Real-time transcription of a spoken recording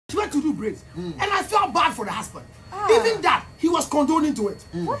new braids. And I felt bad for the husband. Even that, he was condoning to it.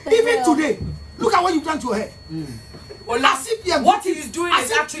 Even today, look at what you've done to your hair. What he is doing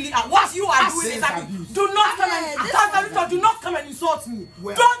is actually what you are doing is abuse. Do not come and insult me.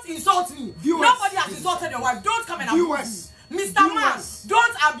 Don't insult me. Nobody has insulted your wife. Don't come and abuse me. Mr. Man,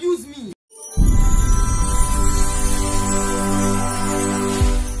 don't abuse me.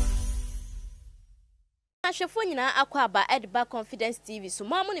 Shefo nyina akwa aba Edba Confidence TV so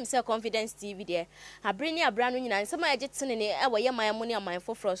mamu nim say Confidence TV de abreni abrano nyina nsema agitene ne e woye mayamu ne aman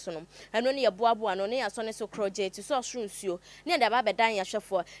foforo so no eno ne yeboaboa no ne yasone so project so osrunsuo ne da ba bedan ya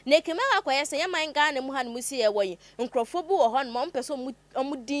hwefo na ekema akwaye se yaman ga na mu ha no musi ye woye nkrofo bu wo ho no mpeso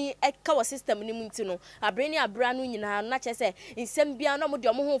omudin eka wo system ni mu nti no abreni abrano nyina na chese nsem bia no mo de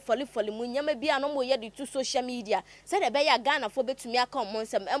omo ho folifoli mu nyama bia no mo ye de to social media se de be ya Ghana fo betumi aka omo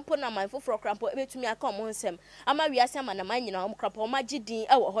nsem empo na aman foforo krampo betumi aka omo ama wiase ama na man nyina omkrapa omagidin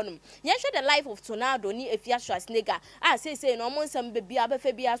e wo honum ye hwe the life of tornado ni efiaswa snega say no omonsam be bia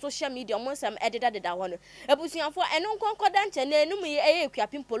befa bia social media omonsam ededa hono ebusuafo eno nkonkoda nche na enum ye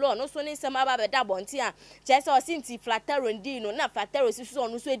ekuapim polo no so ne nsam aba be da bonte a che se osinti flatero ndi no na flatero sisu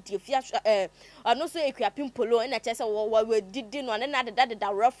ono so edi efiaswa ono so ekuapim polo na che se wo didi no na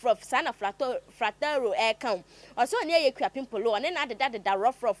deda rough sana flatero e kan oso ne ye ekuapim polo na deda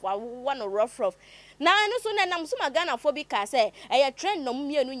rough wa no rough na no so na nam so magana fo bi ka say e trend no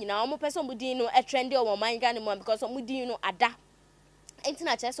mienu nyina omo person mudin no e trend o mo man Ghana mo because mudin no ada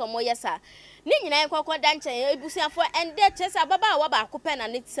entina chese omo yesa ni nyina enkokoda nchen ebusuafo ende chese ababa wa ba kope na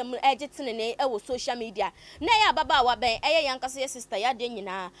netsem egitene ne e wo social media na ya ababa wa ben eye yankase sister ya de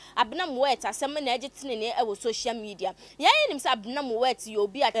nyina Abena Moet asem na egitene ne e wo social media ya nim say Abena Moet yo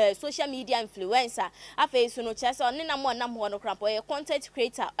bi social media influencer afa so no chese on na mo nam ho no krampo ye content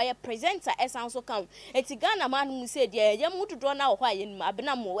creator or presenter esanso kan eti Ghana man mu say de ye mudodo na wo hwa ye nim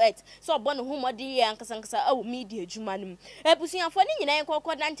Abena Moet so obo no humodi yankasa awu media adwuma nim ebusuafo ni nyina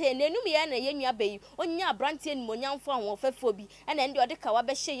enkokoda nchen nenum ye na yenua bayi onya abrantie ni monyamfo anwo fefo bi ena ndi odeka wa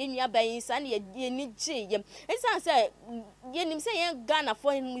be hye yenua bayi sa na ye ni gye yem ensan se yenim se yen Ghana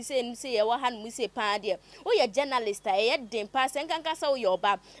fo ni se ye wa ha ni se pa de o ye journalist ye den pa se nkanka sa o ye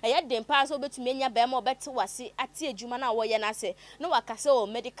oba ye den pa so betumi enya ba ma obete wase ate adwuma na wo ye na se no wakase o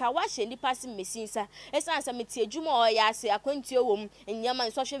medical wa hye ni pass mesinsa ensan se meti adwuma o ya se akwantie wom enyama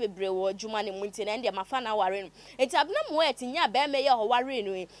nso hwe bebre wo adwuma ne munti na ndi mafa na ware no enti Abena Moet nya ba me ye ho ware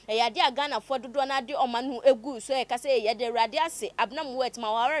no e de Ghana fo dodo na de omanu egu so e ka se ye de rade ase Abena Moet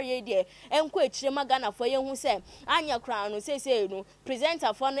ma ware ye de enko ekire ma Ghana fo ye hu se anya kra no se no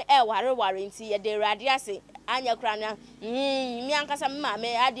presenter fo no e ware nti ye de rade ase anya kra na mi ankasa mma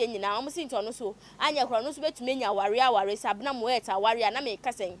me ade nyina o msi nto no so anya kra no so betumi nya ware se Abena Moet aware na me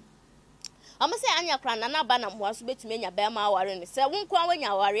ka sen Amo say anya kra na ba na mwa so betumi nya ba ma aware ne se wonko awanya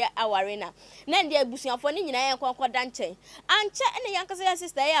aware na ndi abusuafo ni nyina ye konkoda nchen anche ene yankasa ya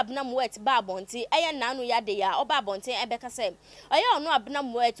sister ya Abena Moet ba bonti eye nanu ya de ya oba bonti ebeka se oye ono Abena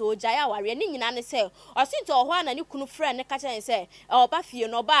Moet oja ya aware ni nyina ne se osinto ohwa na ni kunu frɛ ne ka chen se oba fie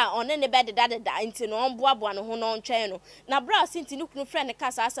no ba one ne be deda nti no onboaboa no ho no ntwen no na bra osinti ni kunu frɛ ne ka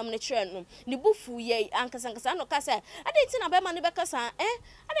sa asam ne kyerɛ no ni bufu ye ankasa no ka se ade nti na be ma ne be ka sa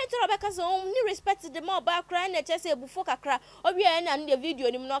ade nti no be ka sa ni respect the more back cry na chese ebufo kakra owie na ne video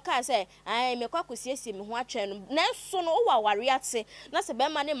nim no ka say ai me kwakosiesie me ho atwen no na so no wo aware ate na se be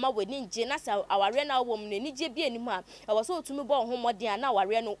ma ne ma wani nje na se aware na wo mu ne nije bi anim a e wo so otumi bo ho modern na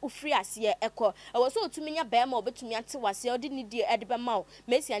aware no ufiri ase ekọ e wo so otumi nya be ma obetumi ate wase odi ne die ede be ma o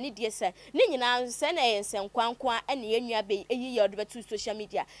mesia ne die se ne nyina se na ye nsenkwankwa ene ye nua be eyi ye ode betu social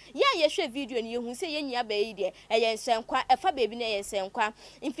media ya ye hwe video ne ye hu se ye nua be yi de e ye nsenkwa e fa bebi na ye nsenkwa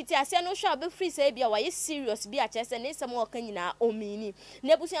mfiti ase no hwe free say bia wa ye serious bia chese ne nsem wo kan nyina omini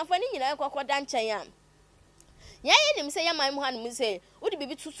na ebusuafo ne nyina ekokoda nchen ya ya nim say ya man mu hanu say odi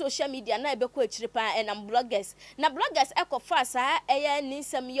bibi to social media na ebekọ akire pa enam bloggers na bloggers ekofa sa eya ni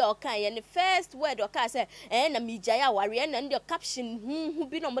nsem ye okan ye ne first word oka say na mijaya ware na ndi caption hu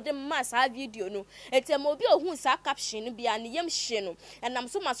bi no mode ma sa video no etem obi ohun sa caption bia ne yem hye no enam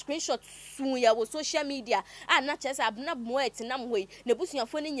so ma screenshot sun ya wo social media na chese Abena Moet nam hoi na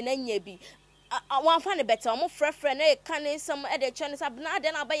ebusuafo ne nyina nya bi one fan better omo frefre na kan some e de chane Abena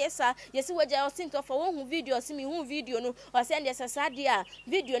de na ba yesa yesi waja osinto for won video si mi hu video no o se ndese sade a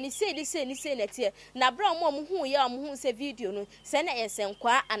video ni sei na tie na bra omo hu ye omo hu se video no se na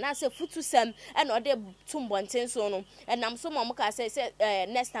yesenkwa ana se futusem e na ode tumbonten so no enam so mo ka se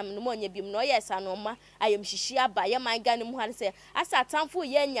next time no mo nya bim no yesa no ma ayem hihia aba ye man Ghana mu ha se asa tamfo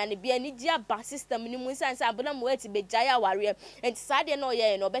ye nya ne bia ni dia ba system ni mu sansa Abena Moet be jaya ware enti sade no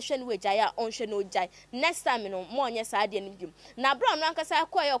ye no be hwe ni we jaya on hwe no jai next time no mo onye saa de no biom na bra no ankasa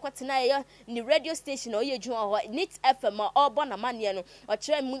akwa ye okotena ye ni radio station o ye dwun ho Nit FM o bo na mane no o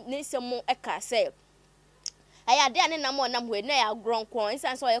kire ne nsem eka say aya de ane na mo nam we na ya gronkon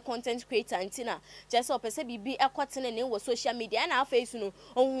insan so ye content creator ntina je so pese bibi ekotene ne wo social media na face no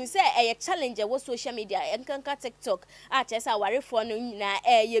ohun se eye challenge wo social media enkanka TikTok a che sa warefo no nyina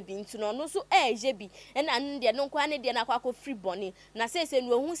eye bi ntuno no so eye bi na nde no kwa ne de na kwa free boni na sese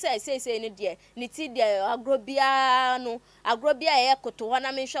no ohun se ne de ni ti de agrobia ye koto ho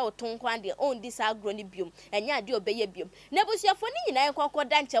na me hwa otonkwan de on this agro ni biom enya de obeye biom na busuafo ni nyina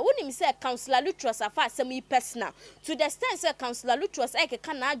enkokoda nche wonim se Councillor Lutterodt afa asem yi personal to the extent say Councillor Lutterodt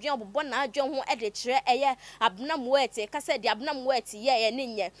eke na adwen obobọ na adwen ho ede kire eye Abena Moet ka say de Abena Moet ye ne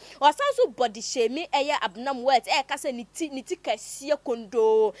nye osanso body shame eye Abena Moet ka say ni ti kasie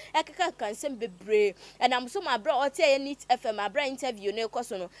kondo eke kansem bebre and so my bro ote ye Nit FM abra interview no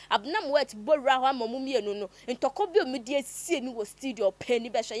ekoso no Abena Moet borra ho amamum ye no ntoko bi omedie sie ni wo studio penny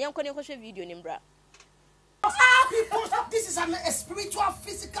be hwe yenko ne hwe video ni mbra. This is a spiritual,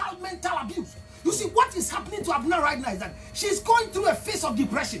 physical, mental abuse. You see, what is happening to Abena right now is that she's going through a phase of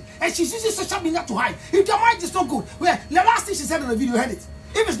depression and she's using social media to hide. If your mind is not good, well, the last thing she said in the video, you heard it.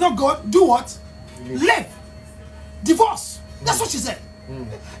 If it's not good, do what? Live. Divorce. That's what she said.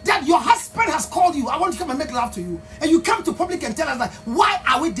 That your husband has called you, I want to come and make love to you, and you come to public and tell us that, why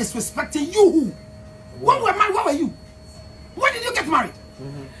are we disrespecting you? Who? When we're married, where were you? When did you get married?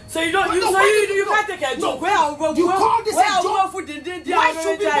 So you don't, you can't take a joke. Where you call this a joke? Why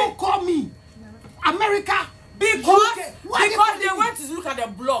should people call me America? Because they went to look at the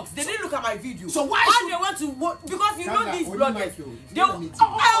blogs. They didn't look at my video. So why they went to because you know these bloggers.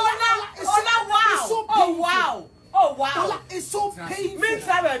 Oh wow. It's so painful.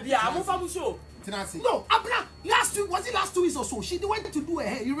 No, Abena, was it last 2 weeks or so? She went to do her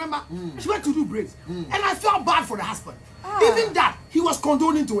hair, you remember? She went to do braids. And I felt bad for the husband. Even that, he was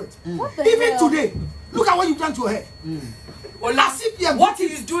condoning to it. Even today, look at what you've done to her hair. Well, what he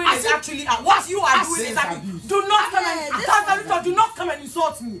is doing is actually, what you are doing is actually, do not come and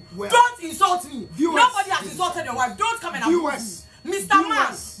insult me. Don't insult me. Nobody has insulted your wife. Don't come and abuse me. Mr.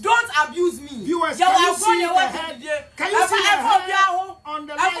 Man, don't abuse me. Viewers, can you see the head? Can you see the head on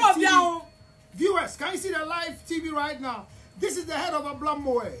the live TV? Viewers, can you see the live TV right now? This is the head of Abena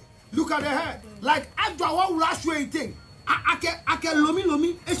Moet. Look at the head. Like, after what last way thing. I can lomi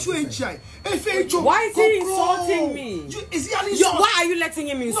why is he insulting me? Is he an insult? Why are you letting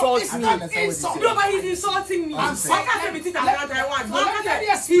him insult me? No, but he's insulting me. I'm saying, let me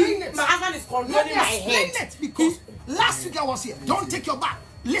explain it. My husband is controlling my head. Because last week I was here. Don't take your back.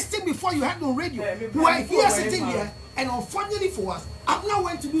 Listen before you heard on radio. We were here sitting here, and unfortunately for us, Abena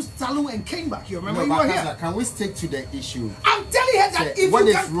went to do salon and came back. You remember you were here. Can we stick to the issue? I'm telling her that if what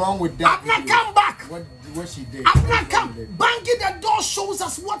you is wrong with that? Abena, come back. What she did. Abena, come. Banging the door shows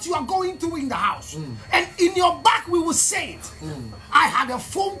us what you are going through in the house. And in your back, we will say it. I had a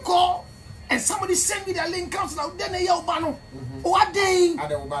phone call, and somebody sent me the link. Then they yell, "Bano, what day?"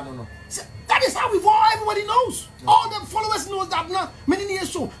 That is how everybody knows. All the followers knows that Abena, many years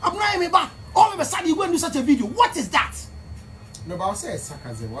so. Abena, me back. All of a sudden, you go and do such a video. What is that? No, but I'll say it's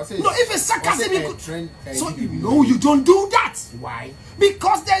sarcasm. No, if it's sarcasm, you could. So you know you don't do that. Why?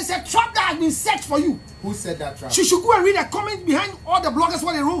 Because there is a trap that has been set for you. Who said that trap? She should go and read the comment behind all the bloggers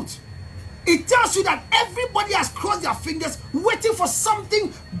what they wrote. It tells you that everybody has crossed their fingers waiting for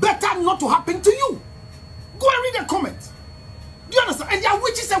something better not to happen to you. Go and read the comment. Do you understand? And there are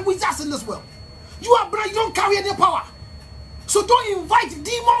witches and wizards in this world. You are brave, you don't carry any power. So don't invite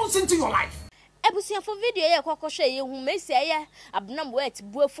demons into your life. Ebusia for video ye kwakoshe ye hu mesi ye Abena Moet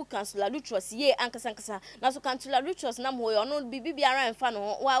buafu Councillor Lutterodt ye ankasa na so Councillor Lutterodt na mo yo no bibi ara mfa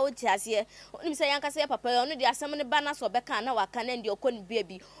no wa oti ase onim se yankasa ye papa yo no de asem ne ba na so beka na waka na ndi okoni bia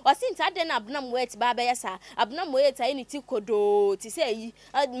o si nta de na Abena Moet ba be yesa Abena Moet ayi ni ti kodo ti se yi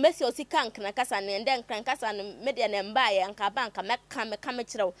mesi o si kank na kasa ne nde nkran kasa ne media ne mba ye anka ba anka meka me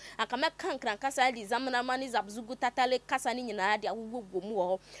kirew anka meka nkran kasa di zamana mani zabzugu tatale kasa ni nyina de agugugwo mu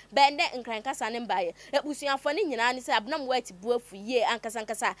ho be nde nkran kasa nembaye ebusuafo ne nyina ne se Abena Moet buafu ye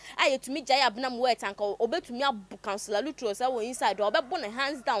ankasa ayetumi gya Abena Moet anka obetumi abu Councillor Lutterodt say wo inside obebo ne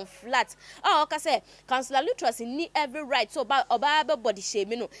hands down flat ka say Councillor Lutterodt ni every right so oba be body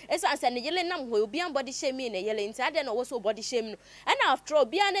shame no esa say ne yele nam ho obi an body shame ne yele nti ade na wo so body shame no and after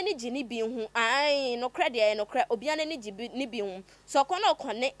obi an ne gini bi hu ai no credit no credit obi an ne gini bi hu so kono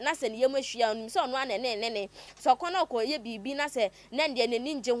kone na se ne yem ahua no so no an ne so kono ko ye bibi na se ne nde ne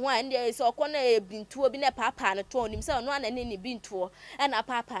ninje ho an nde so kono say bintuo bi na papa ne to nim say ono ana ne bintuo e na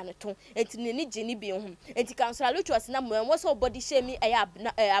papa ne to enti ne ni gye ni bi ho enti Councillor Lutterodt na mo wo so body shame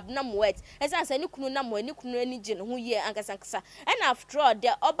Abena Moet esan say ni kunu na mo ni kunu ani gye ne ho ye ankasa and after all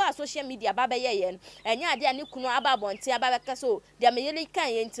the oba social media baba ye enya ade ani kunu aba bonte aba beka so de me yele kan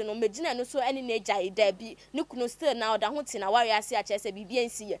ye enti no megina no so ani na gya da bi ni kunu still na oda ho ti na wari ase a chese bibia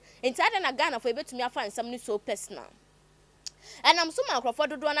nsi ye enti ade na Ghana for ebetumi afa nsam ni so personal. And I'm so microphone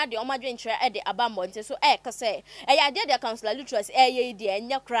do na de omadwe ntre e de abambonte so e ka say e ya de Councillor Lutterodt ye de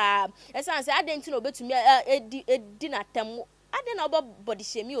enya kra esan say ade enti no betumi edi na tem ade na body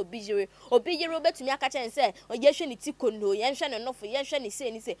shame obi yere obetumi aka chen say ye hwe ni tikono ye hwe ne nofo ye hwe ni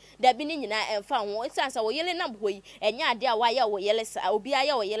say da bi ni nyina emfa ho esan say wo yele na boyi enya ade a wa ye wo yele sa obi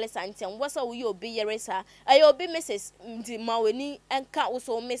aye wo yele sa ntem wo sa wo ye obi yere sa aye obi Mrs ndi maweni enka wo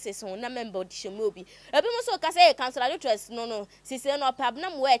so Mrs ho na member body shame obi ebi mo so ka say Councillor Lutterodt no sise no pa Abena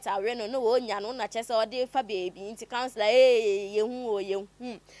Moet awe no wo nya no na chese ode fa baby nti councillor ye hu ebi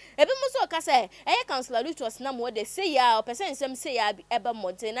mo so ka say Councillor Lutterodt na mo de say ya person sem say ya eba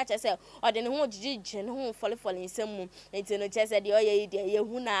monte na chese ode ne ho jijije ne ho fole nsem mu enti no chese de oye de ye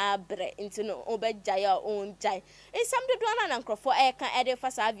hu na abre enti no obegya ya on jai nsam dodo na nkrofo kan ede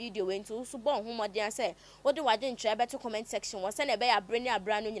fa sa video we nti so bon ho modern say wo de wade ntre beto comment section wo se na be ya bre ni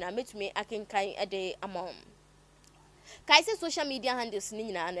abra no nyina metumi akenkan ede amom kaise social media handles ni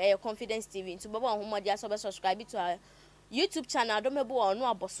nyina no Confidence TV nti baba ho modern so be subscribe to our YouTube channel do mebo ono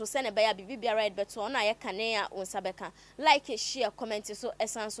aboso se ne be ya bibia right beto ona ye kane ya unsabeka like share comment so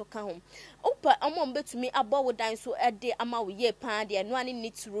esan so ka ho opa amom betumi abo wodan so ede ama wo ye pan de no ani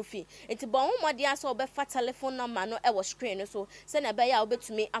need roofing enti bo ho modern so be fa telephone number no e wo screen so se ne be ya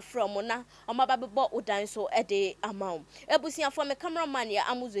obetumi afro mo na omaba bebo wodan so ede ama ebusia for me cameraman ya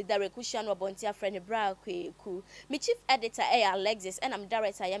amuzu Darekusha no bontia friend Bra Kweku me chief editor Alexis and I'm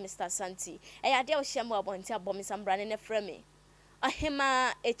director ya Mr. Santi ya de o shemo bontia bom sambra ne me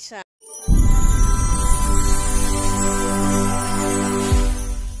ahema echa